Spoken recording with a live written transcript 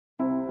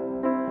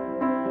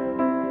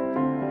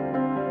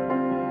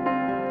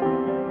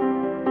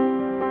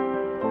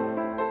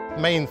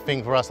Main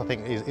thing for us, I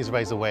think, is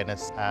raise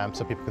awareness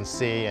so people can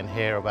see and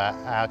hear about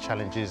our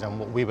challenges and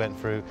what we went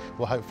through.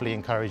 Will hopefully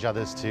encourage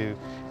others to,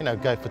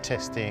 go for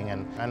testing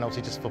and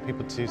obviously just for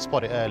people to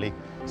spot it early.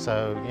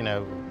 So,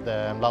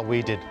 like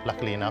we did,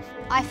 luckily enough.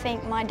 I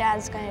think my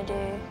dad's going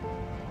to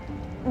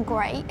do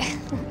great.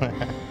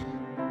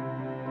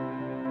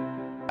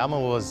 Amar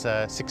was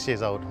 6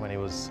 years old when he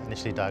was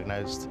initially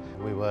diagnosed.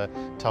 We were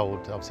told,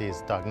 obviously,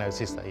 his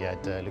diagnosis that he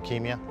had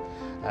leukemia,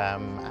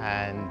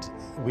 and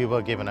we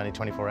were given only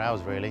 24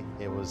 hours. Really,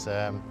 it was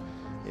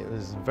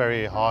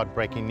very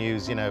heartbreaking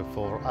news,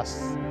 for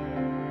us.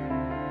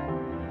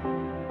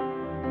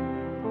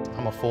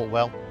 Amar fought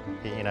well.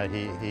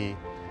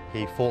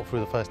 He fought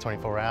through the first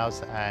 24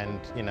 hours, and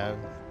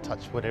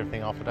touch wood,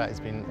 everything after that has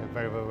been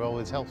very, very well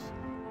with his health.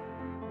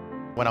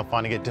 When I'm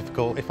finding it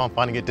difficult, if I'm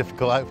finding it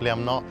difficult, hopefully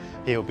I'm not,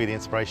 he'll be the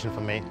inspiration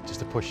for me just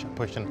to push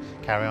and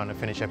carry on and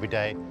finish every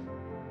day.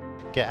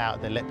 Get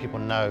out there, let people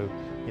know,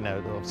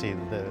 obviously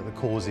the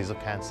causes of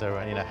cancer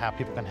and, how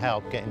people can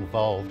help, get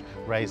involved,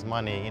 raise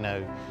money,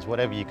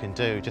 whatever you can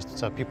do, just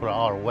so people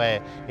are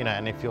aware,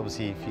 and if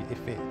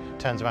it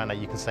turns around that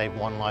you can save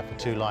one life or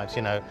two lives,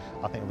 I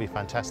think it'll be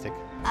fantastic.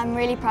 I'm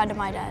really proud of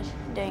my dad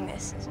doing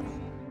this as well.